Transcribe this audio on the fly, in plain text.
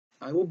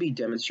I will be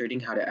demonstrating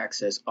how to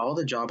access all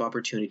the job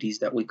opportunities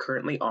that we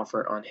currently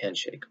offer on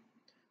Handshake.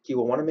 You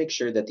will want to make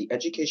sure that the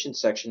education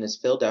section is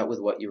filled out with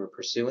what you are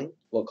pursuing,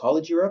 what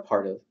college you are a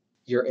part of,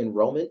 your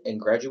enrollment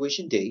and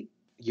graduation date,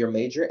 your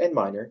major and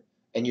minor,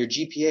 and your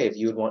GPA if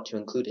you would want to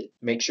include it.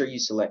 Make sure you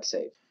select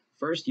Save.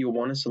 First, you'll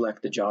want to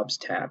select the Jobs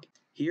tab.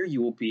 Here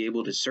you will be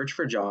able to search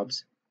for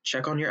jobs,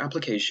 check on your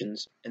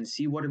applications, and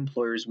see what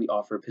employers we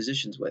offer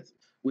positions with.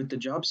 With the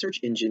job search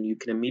engine, you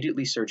can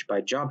immediately search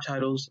by job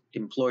titles,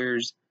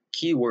 employers,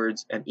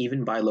 keywords, and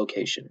even by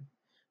location.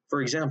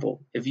 For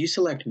example, if you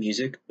select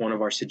music, one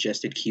of our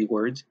suggested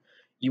keywords,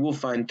 you will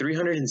find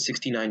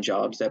 369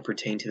 jobs that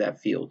pertain to that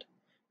field.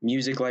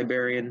 Music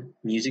librarian,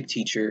 music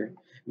teacher,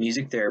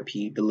 music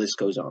therapy, the list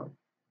goes on.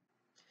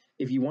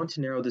 If you want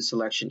to narrow the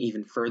selection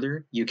even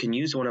further, you can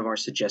use one of our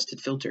suggested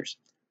filters: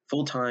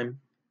 full-time,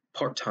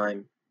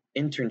 part-time,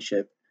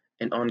 internship,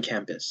 and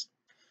on-campus.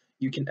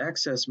 You can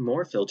access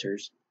more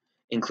filters,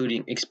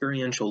 including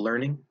experiential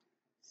learning,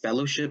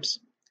 fellowships,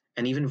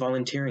 and even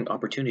volunteering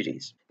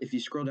opportunities. If you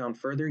scroll down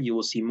further, you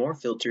will see more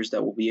filters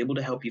that will be able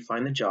to help you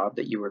find the job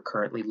that you are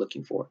currently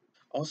looking for.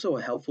 Also,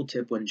 a helpful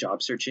tip when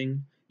job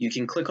searching, you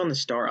can click on the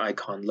star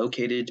icon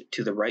located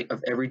to the right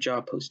of every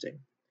job posting.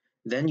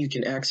 Then you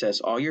can access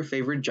all your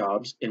favorite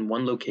jobs in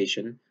one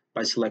location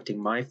by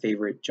selecting My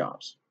Favorite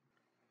Jobs.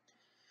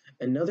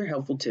 Another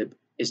helpful tip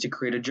is to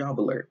create a job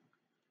alert.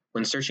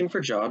 When searching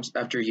for jobs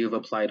after you have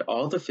applied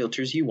all the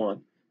filters you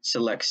want,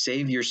 select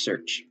Save Your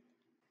Search.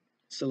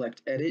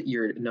 Select Edit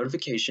Your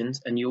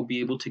Notifications and you'll be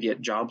able to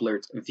get job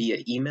alerts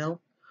via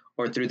email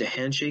or through the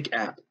Handshake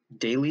app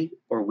daily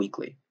or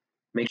weekly.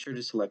 Make sure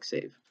to select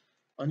Save.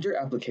 Under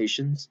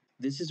Applications,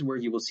 this is where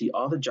you will see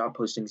all the job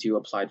postings you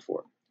applied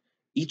for.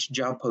 Each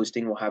job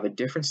posting will have a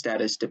different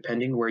status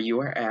depending where you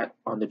are at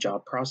on the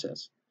job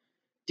process.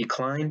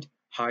 Declined,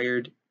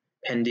 hired,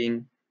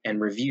 pending,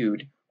 and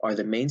reviewed are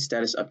the main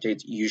status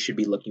updates you should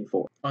be looking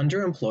for.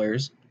 Under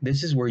Employers,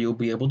 this is where you'll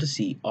be able to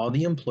see all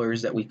the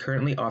employers that we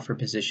currently offer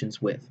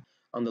positions with.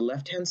 On the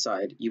left-hand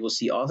side, you will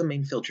see all the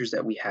main filters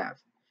that we have,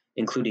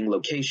 including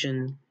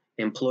location,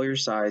 employer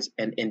size,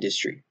 and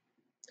industry.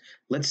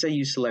 Let's say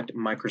you select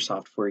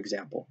Microsoft, for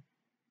example.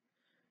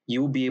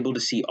 You will be able to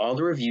see all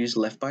the reviews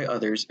left by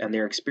others and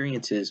their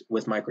experiences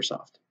with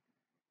Microsoft.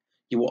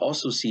 You will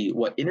also see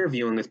what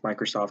interviewing with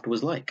Microsoft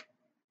was like.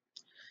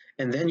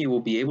 And then you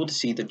will be able to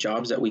see the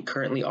jobs that we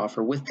currently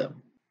offer with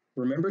them.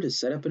 Remember to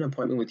set up an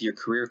appointment with your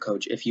career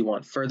coach if you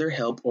want further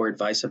help or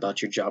advice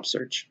about your job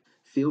search.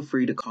 Feel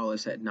free to call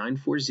us at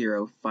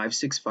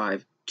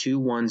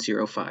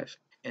 940-565-2105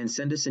 and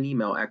send us an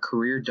email at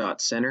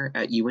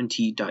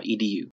career.center@unt.edu.